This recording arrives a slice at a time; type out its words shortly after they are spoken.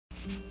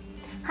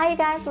Hi you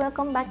guys,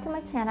 welcome back to my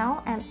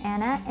channel. I'm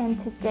Anna and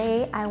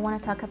today I want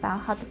to talk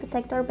about how to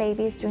protect our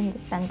babies during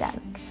this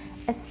pandemic,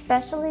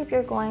 especially if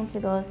you're going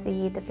to go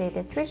see the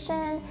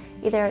pediatrician,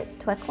 either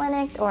to a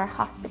clinic or a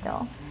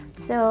hospital.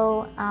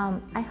 So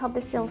I hope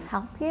this will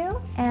help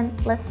you, and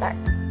let's start.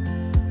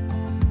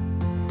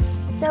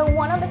 So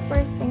one of the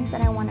first things that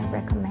I want to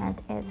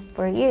recommend is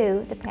for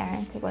you, the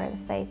parent, to wear the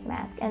face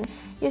mask. And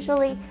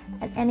usually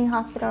at any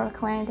hospital or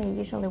clinic, they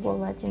usually will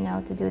let you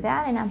know to do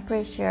that, and I'm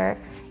pretty sure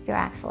you're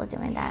actually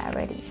doing that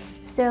already.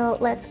 So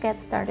let's get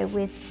started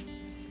with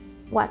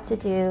what to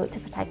do to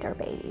protect our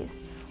babies.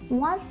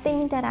 One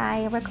thing that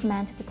I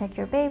recommend to protect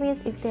your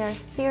babies if they are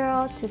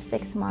 0 to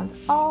 6 months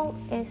old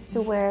is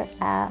to wear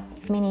a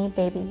mini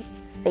baby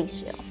face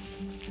shield.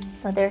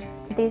 So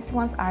these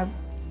ones are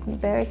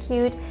very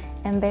cute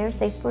and very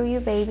safe for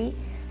your baby.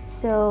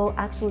 So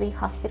actually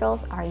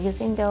hospitals are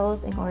using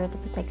those in order to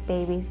protect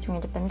babies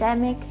during the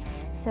pandemic.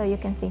 So you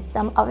can see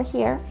some over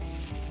here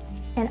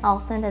and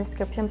also in the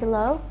description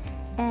below.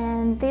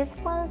 And these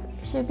ones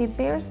should be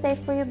very safe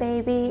for your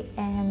baby,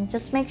 and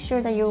just make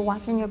sure that you're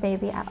watching your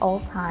baby at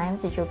all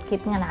times, that you're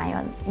keeping an eye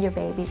on your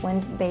baby when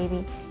the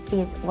baby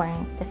is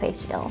wearing the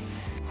face shield.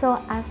 So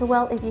as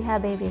well, if you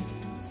have babies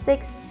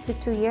 6 to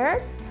 2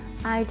 years,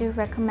 I do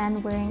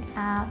recommend wearing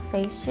a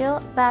face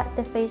shield, but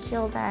the face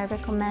shield that I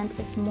recommend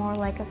is more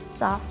like a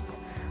soft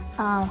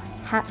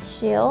hat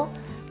shield.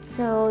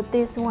 So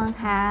this one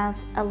has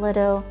a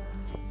little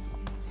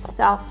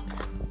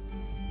soft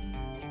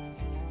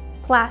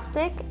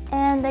plastic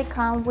and they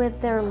come with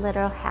their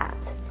little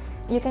hat.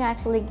 You can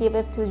actually give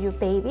it to your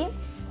baby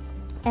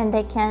and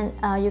they can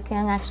you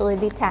can actually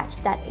detach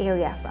that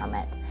area from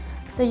it.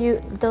 So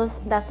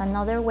that's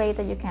another way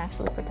that you can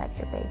actually protect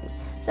your baby.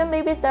 Some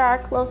babies that are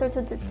closer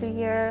to the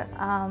 2-year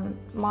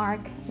mark,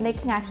 they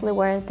can actually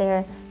wear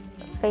their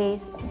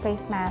face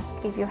mask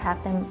if you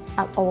have them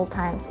at all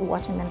times,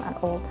 watching them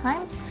at all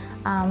times.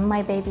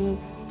 My baby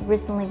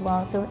recently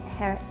went to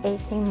her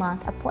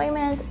 18-month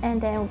appointment,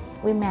 and then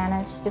we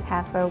managed to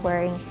have her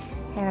wearing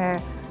her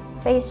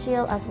face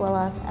shield as well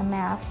as a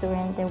mask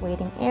during the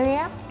waiting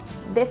area.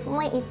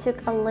 Definitely it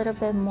took a little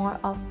bit more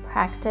of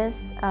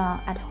practice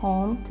at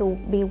home to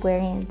be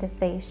wearing the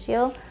face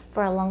shield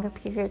for a longer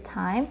period of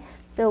time.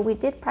 So we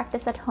did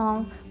practice at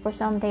home for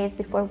some days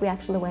before we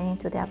actually went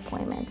into the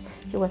appointment.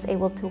 She was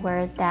able to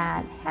wear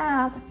that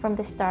hat from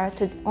the start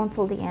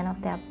until the end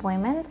of the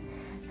appointment.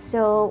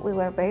 So we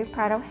were very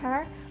proud of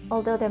her.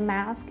 Although the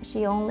mask,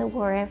 she only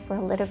wore it for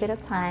a little bit of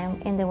time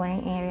in the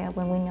wearing area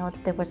when we know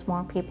that there was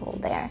more people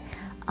there,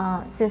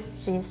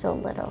 since she's so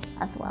little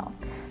as well.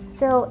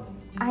 So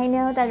I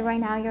know that right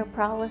now you're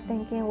probably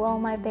thinking, well,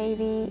 my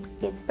baby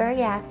is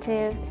very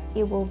active,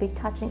 it will be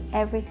touching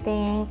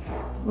everything,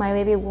 my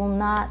baby will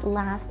not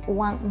last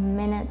 1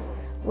 minute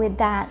with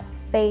that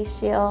face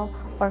shield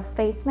or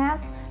face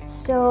mask.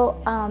 So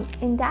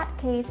in that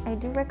case, I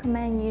do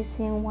recommend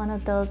using one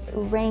of those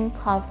rain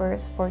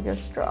covers for your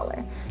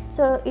stroller.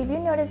 So if you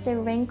notice, the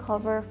rain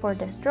cover for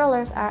the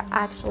strollers are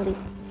actually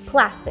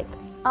plastic.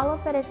 All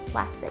of it is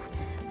plastic.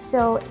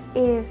 So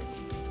if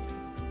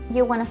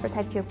you want to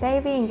protect your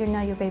baby and you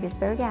know your baby is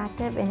very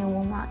active and it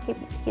will not keep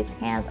his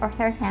hands or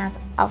her hands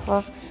off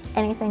of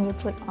anything you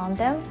put on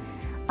them,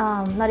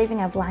 not even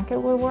a blanket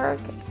will work.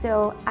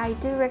 So I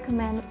do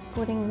recommend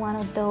putting one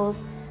of those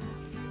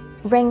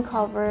rain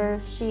cover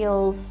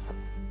shields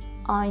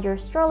on your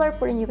stroller,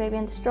 putting your baby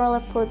in the stroller,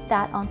 put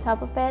that on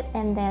top of it,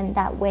 and then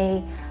that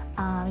way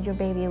your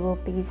baby will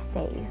be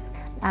safe.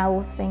 I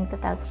would think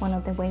that that's one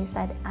of the ways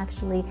that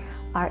actually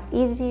are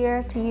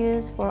easier to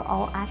use for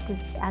all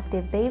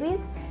active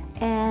babies,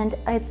 and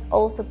it's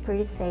also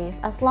pretty safe.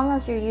 As long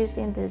as you're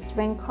using this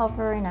rain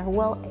cover in a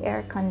well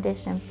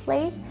air-conditioned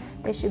place,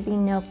 there should be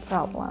no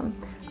problem.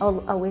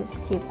 I'll always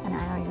keep an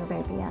eye on your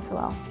baby as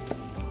well.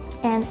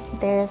 And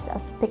there's a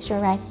picture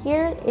right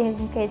here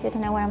in case you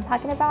don't know what I'm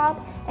talking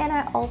about, and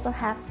I also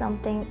have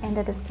something in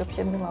the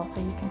description below so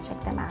you can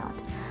check them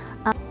out.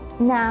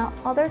 Now,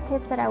 other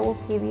tips that I will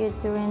give you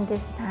during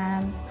this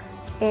time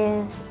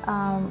is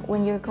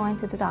when you're going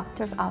to the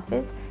doctor's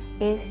office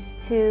is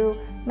to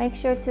make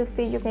sure to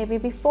feed your baby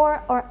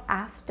before or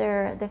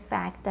after the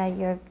fact that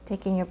you're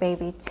taking your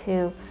baby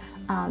to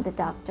the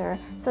doctor,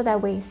 so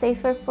that way it's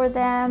safer for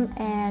them.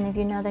 And if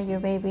you know that your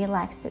baby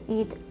likes to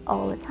eat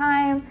all the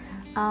time,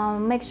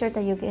 make sure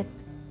that you get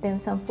them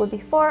some food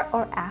before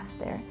or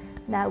after.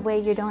 That way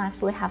you don't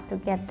actually have to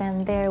get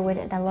them there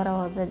with a lot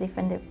of the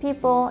different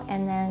people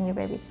and then your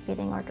baby's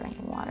feeding or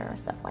drinking water or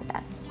stuff like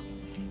that.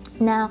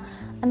 Now,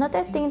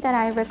 another thing that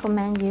I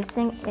recommend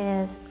using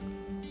is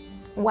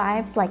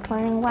wipes, like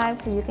cleaning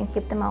wipes, so you can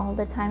keep them all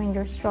the time in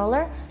your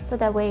stroller. So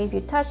that way if you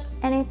touch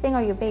anything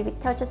or your baby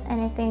touches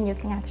anything, you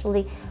can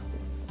actually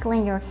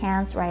clean your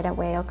hands right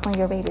away or clean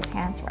your baby's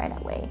hands right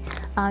away.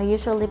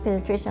 Usually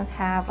pediatricians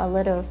have a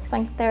little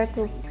sink there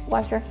to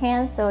wash your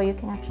hands, so you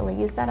can actually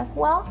use that as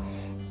well.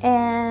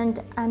 And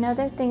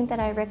another thing that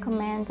I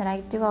recommend, that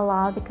I do a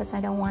lot because I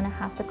don't want to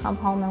have to come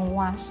home and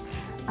wash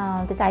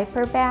the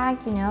diaper bag,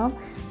 you know.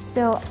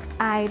 So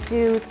I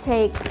do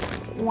take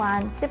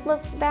one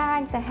Ziploc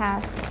bag that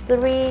has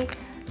 3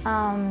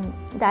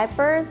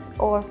 diapers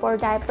or 4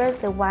 diapers,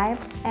 the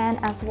wipes, and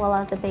as well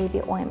as the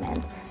baby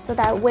ointment. So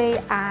that way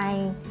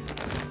I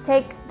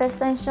take the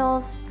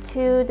essentials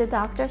to the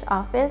doctor's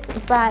office,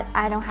 but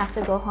I don't have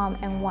to go home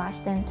and wash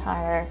the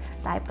entire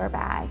diaper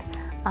bag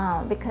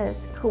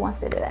because who wants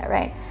to do that,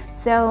 right?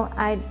 So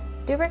I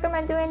do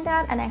recommend doing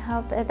that, and I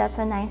hope that's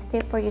a nice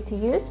tip for you to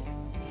use.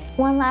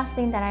 One last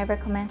thing that I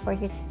recommend for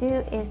you to do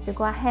is to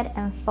go ahead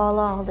and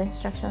follow all the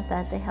instructions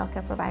that the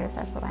healthcare providers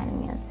are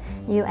providing us,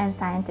 you and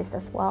scientists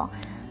as well.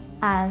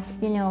 As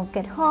you know,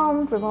 get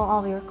home, remove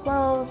all your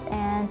clothes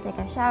and take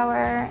a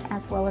shower,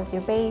 as well as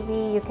your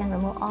baby. You can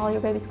remove all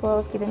your baby's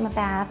clothes, give him a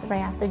bath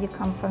right after you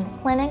come from the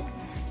clinic.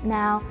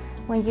 Now,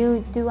 when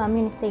you do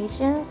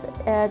immunizations,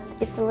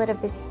 it's a little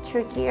bit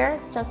trickier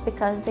just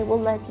because they will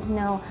let you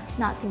know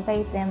not to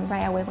bathe them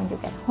right away when you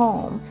get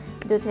home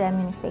due to the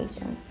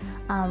immunizations.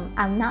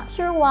 I'm not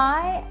sure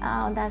why,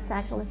 that's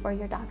actually for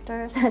your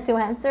doctors to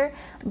answer,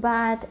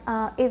 but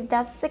if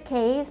that's the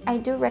case, I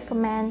do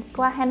recommend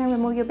go ahead and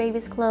remove your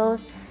baby's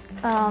clothes.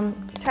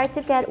 Try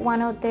to get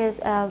one of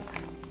these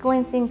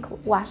cleansing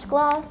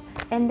washcloths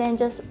and then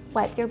just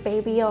wipe your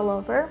baby all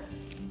over.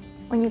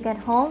 When you get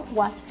home,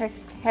 wash her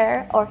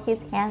hair or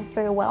his hands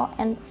very well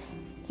and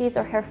his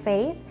or her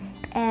face,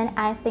 and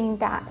I think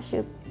that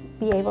should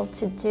be able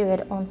to do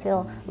it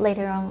until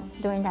later on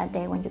during that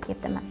day when you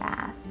give them a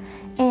bath.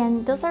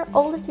 And those are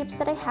all the tips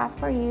that I have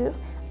for you.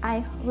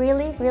 I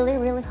really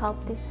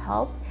hope this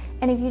helped,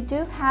 and if you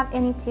do have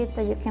any tips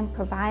that you can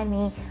provide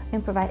me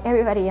and provide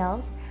everybody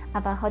else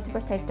about how to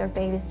protect our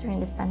babies during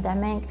this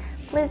pandemic,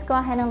 please go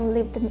ahead and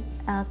leave the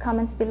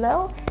comments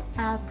below.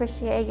 I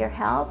appreciate your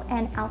help,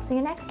 and I'll see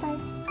you next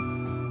time.